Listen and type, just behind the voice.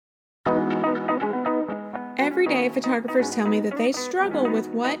Every day, photographers tell me that they struggle with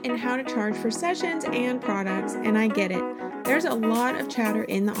what and how to charge for sessions and products, and I get it. There's a lot of chatter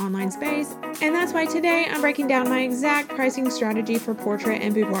in the online space, and that's why today I'm breaking down my exact pricing strategy for portrait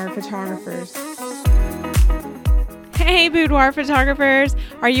and boudoir photographers. Hey, boudoir photographers!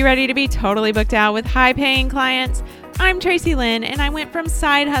 Are you ready to be totally booked out with high-paying clients? I'm Tracy Lynn, and I went from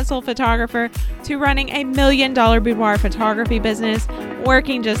side hustle photographer to running a $1 million boudoir photography business,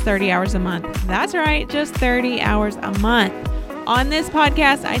 working just 30 hours a month. That's right, just 30 hours a month. On this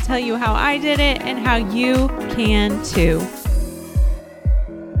podcast, I tell you how I did it and how you can too.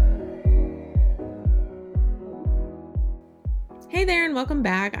 Hey there and welcome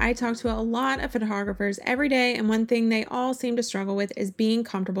back. I talk to a lot of photographers every day, and one thing they all seem to struggle with is being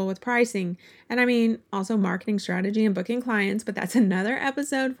comfortable with pricing. And I mean, also marketing strategy and booking clients, but that's another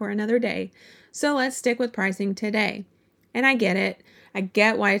episode for another day. So let's stick with pricing today. And I get it. I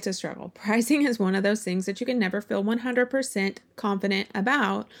get why it's a struggle. Pricing is one of those things that you can never feel 100% confident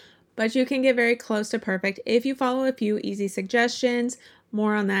about, but you can get very close to perfect if you follow a few easy suggestions.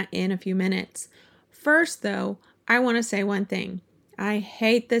 More on that in a few minutes. First, though, I want to say one thing. I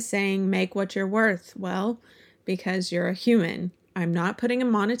hate the saying, make what you're worth. Well, because you're a human. I'm not putting a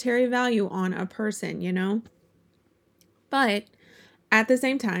monetary value on a person, But at the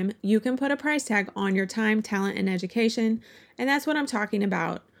same time, you can put a price tag on your time, talent, and education. And that's what I'm talking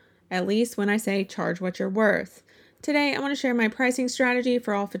about, at least when I say charge what you're worth. Today, I want to share my pricing strategy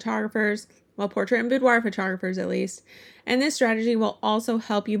for all photographers, well, portrait and boudoir photographers at least. And this strategy will also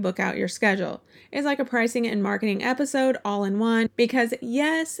help you book out your schedule. It's like a pricing and marketing episode all in one because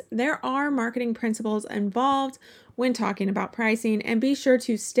yes, there are marketing principles involved when talking about pricing, and be sure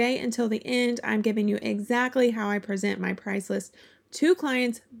to stay until the end. I'm giving you exactly how I present my price list to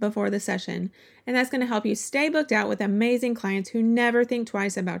clients before the session, and that's going to help you stay booked out with amazing clients who never think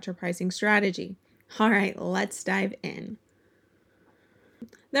twice about your pricing strategy. All right, let's dive in.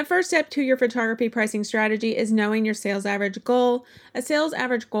 The first step to your photography pricing strategy is knowing your sales average goal. A sales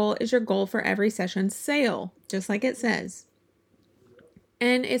average goal is your goal for every session sale, just like it says.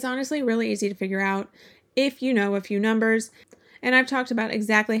 And it's honestly really easy to figure out if you know a few numbers. And I've talked about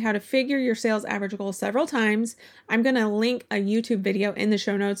exactly how to figure your sales average goal several times. I'm going to link a YouTube video in the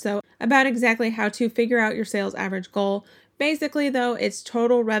show notes, though, about exactly how to figure out your sales average goal. Basically, though, it's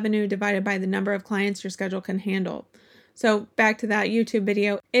total revenue divided by the number of clients your schedule can handle. So back to that YouTube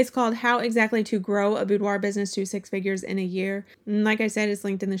video, it's called How Exactly to Grow a Boudoir Business to 6 Figures in a Year. And like I said, it's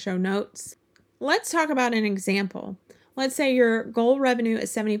linked in the show notes. Let's talk about an example. Let's say your goal revenue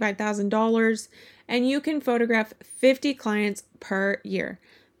is $75,000 and you can photograph 50 clients per year.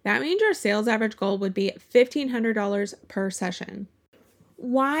 That means your sales average goal would be $1,500 per session.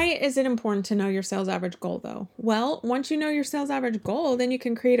 Why is it important to know your sales average goal though? Well, once you know your sales average goal, then you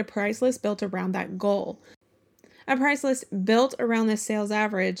can create a price list built around that goal. A price list built around this sales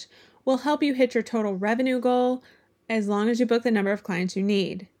average will help you hit your total revenue goal as long as you book the number of clients you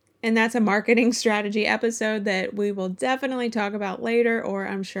need. And that's a marketing strategy episode that we will definitely talk about later, or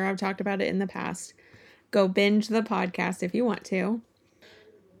I'm sure I've talked about it in the past. Go binge the podcast if you want to.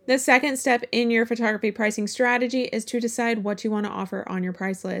 The second step in your photography pricing strategy is to decide what you want to offer on your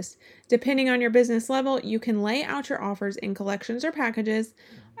price list. Depending on your business level, you can lay out your offers in collections or packages,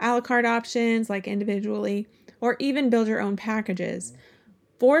 a la carte options like individually, or even build your own packages.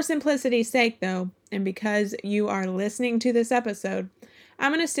 For simplicity's sake, though, and because you are listening to this episode,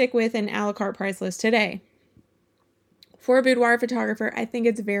 I'm going to stick with an a la carte price list today. For a boudoir photographer, I think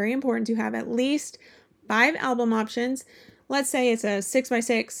it's very important to have at least 5 album options. Let's say it's a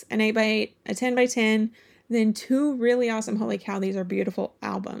 6x6, an 8x8, a 10x10, then 2 really awesome, holy cow, these are beautiful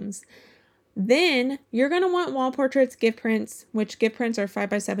albums. Then you're going to want wall portraits, gift prints, which gift prints are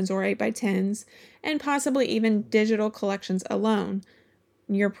 5x7s or 8x10s, and possibly even digital collections alone.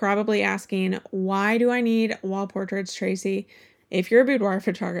 You're probably asking, why do I need wall portraits, Tracy, if you're a boudoir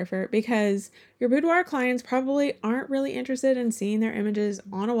photographer? Because your boudoir clients probably aren't really interested in seeing their images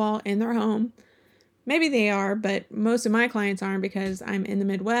on a wall in their home. Maybe they are, but most of my clients aren't because I'm in the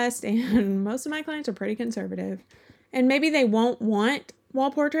Midwest and most of my clients are pretty conservative. And maybe they won't want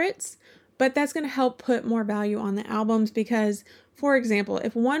wall portraits, but that's going to help put more value on the albums because, for example,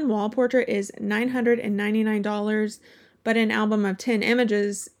 if one wall portrait is $999, but an album of 10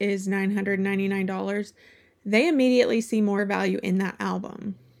 images is $999, they immediately see more value in that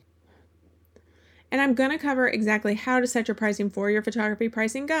album. And I'm going to cover exactly how to set your pricing for your photography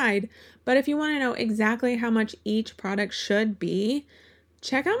pricing guide. But if you want to know exactly how much each product should be,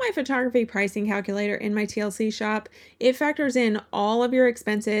 check out my photography pricing calculator in my TLC shop. It factors in all of your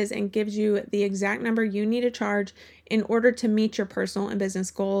expenses and gives you the exact number you need to charge in order to meet your personal and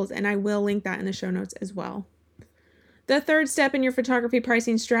business goals. And I will link that in the show notes as well. The third step in your photography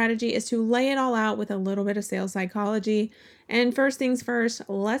pricing strategy is to lay it all out with a little bit of sales psychology. And first things first,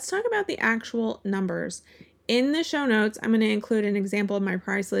 let's talk about the actual numbers. In the show notes, I'm going to include an example of my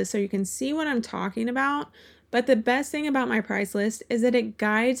price list so you can see what I'm talking about. But the best thing about my price list is that it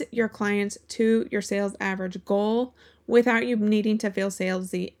guides your clients to your sales average goal without you needing to feel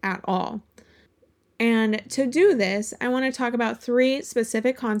salesy at all. And to do this, I want to talk about 3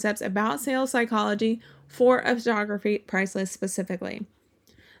 specific concepts about sales psychology for a photography price list specifically.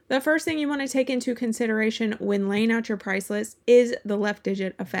 The first thing you want to take into consideration when laying out your price list is the left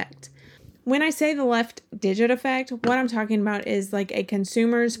digit effect. When I say the left digit effect, what I'm talking about is like a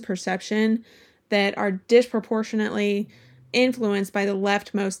consumer's perception that are disproportionately influenced by the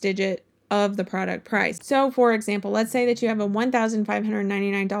leftmost digit of the product price. So for example, let's say that you have a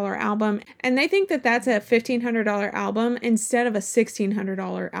 $1,599 album and they think that that's a $1,500 album instead of a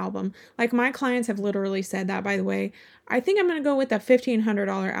 $1,600 album. Like my clients have literally said that, by the way. I think I'm going to go with a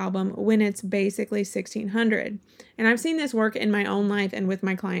 $1,500 album when it's basically $1,600. And I've seen this work in my own life and with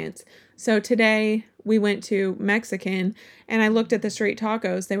my clients. So today we went to Mexican and I looked at the street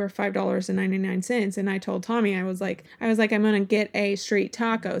tacos. They were $5.99. And I told Tommy, I was like, I'm going to get a street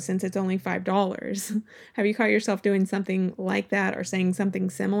taco since it's only $5. Have you caught yourself doing something like that or saying something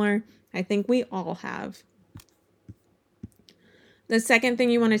similar? I think we all have. The second thing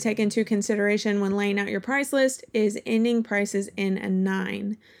you want to take into consideration when laying out your price list is ending prices in a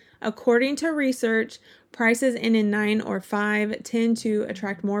 9. According to research, prices in 9 or 5 tend to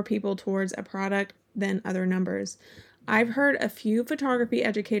attract more people towards a product than other numbers. I've heard a few photography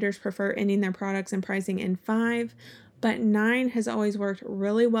educators prefer ending their products and pricing in 5, but 9 has always worked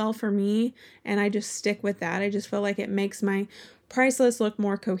really well for me, and I just stick with that. I just feel like it makes my price list look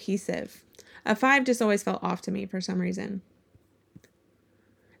more cohesive. A 5 just always felt off to me for some reason.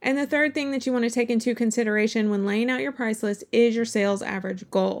 And the third thing that you want to take into consideration when laying out your price list is your sales average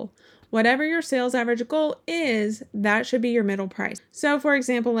goal. Whatever your sales average goal is, that should be your middle price. So for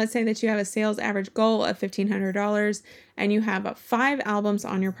example, let's say that you have a sales average goal of $1,500 and you have 5 albums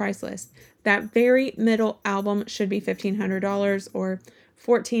on your price list. That very middle album should be $1,500 or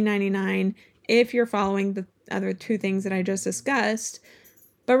 $1,499 if you're following the other 2 things that I just discussed.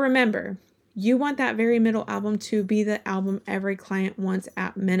 But remember, you want that very middle album to be the album every client wants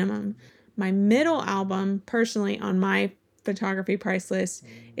at minimum. My middle album, personally, on my photography price list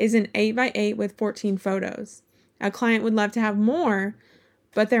is an 8x8 with 14 photos. A client would love to have more,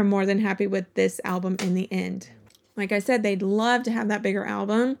 but they're more than happy with this album in the end. Like I said, they'd love to have that bigger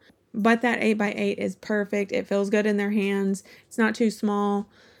album, but that 8x8 is perfect. It feels good in their hands. It's not too small,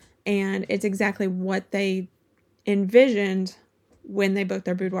 and it's exactly what they envisioned when they booked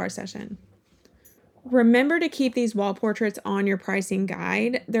their boudoir session. Remember to keep these wall portraits on your pricing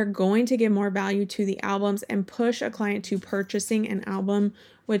guide. They're going to give more value to the albums and push a client to purchasing an album,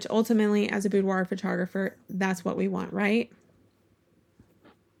 which ultimately, as a boudoir photographer, that's what we want, right?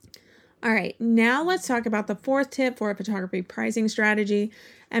 All right, now let's talk about the 4th tip for a photography pricing strategy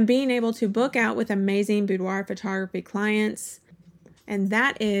and being able to book out with amazing boudoir photography clients. And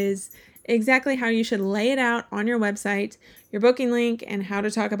that is exactly how you should lay it out on your website, your booking link, and how to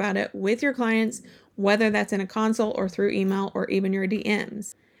talk about it with your clients, whether that's in a consult or through email or even your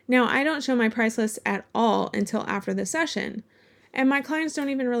DMs. Now, I don't show my price list at all until after the session. And my clients don't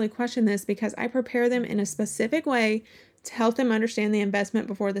even really question this because I prepare them in a specific way to help them understand the investment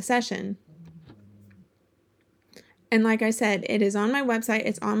before the session. And like I said, it is on my website.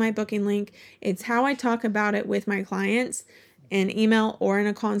 It's on my booking link. It's how I talk about it with my clients in email or in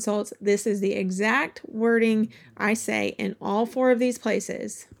a consult. This is the exact wording I say in all 4 of these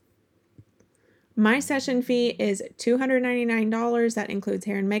places. My session fee is $299. That includes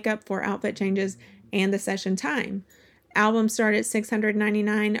hair and makeup, 4 outfit changes, and the session time. Albums start at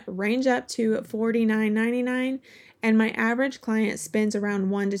 $699, range up to $49.99, and my average client spends around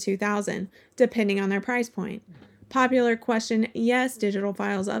 $1,000 to $2,000, depending on their price point. Popular question: yes, digital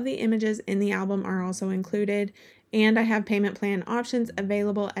files of the images in the album are also included, and I have payment plan options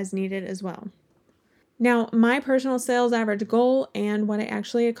available as needed as well. Now, my personal sales average goal and what I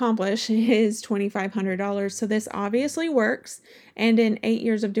actually accomplish is $2,500. So this obviously works. And in 8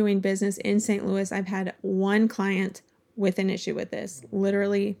 years of doing business in St. Louis, I've had 1 client with an issue with this,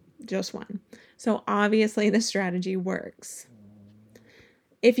 literally just 1. So obviously the strategy works.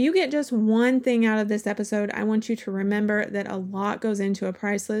 If you get just one thing out of this episode, I want you to remember that a lot goes into a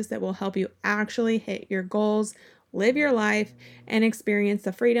price list that will help you actually hit your goals, live your life, and experience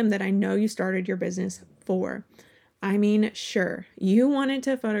the freedom that I know you started your business for. I mean, sure, you wanted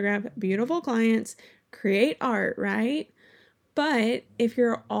to photograph beautiful clients, create art, right? But if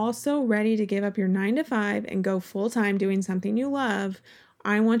you're also ready to give up your 9 to 5 and go full time doing something you love,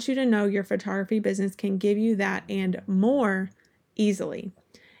 I want you to know your photography business can give you that and more easily.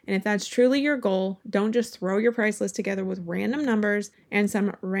 And if that's truly your goal, don't just throw your price list together with random numbers and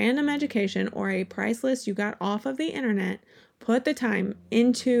some random education or a price list you got off of the internet. Put the time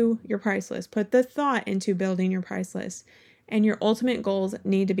into your price list. Put the thought into building your price list. And your ultimate goals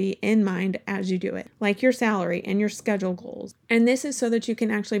need to be in mind as you do it, like your salary and your schedule goals. And this is so that you can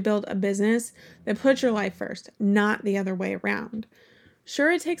actually build a business that puts your life first, not the other way around.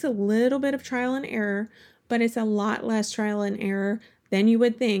 Sure, it takes a little bit of trial and error, but it's a lot less trial and error than you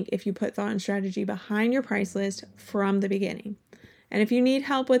would think if you put thought and strategy behind your price list from the beginning. And if you need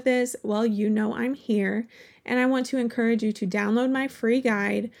help with this, well, you know I'm here. And I want to encourage you to download my free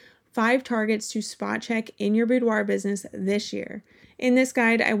guide, 5 Targets to Spot Check in Your Boudoir Business this year. In this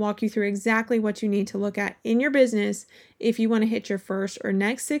guide, I walk you through exactly what you need to look at in your business if you want to hit your first or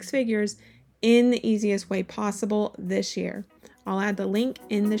next 6 figures in the easiest way possible this year. I'll add the link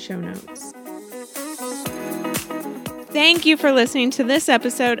in the show notes. Thank you for listening to this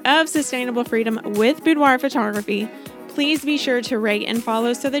episode of Sustainable Freedom with Boudoir Photography. Please be sure to rate and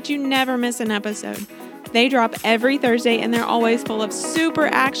follow so that you never miss an episode. They drop every Thursday and they're always full of super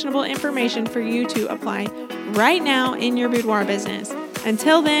actionable information for you to apply right now in your boudoir business.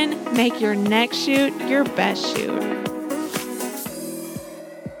 Until then, make your next shoot your best shoot.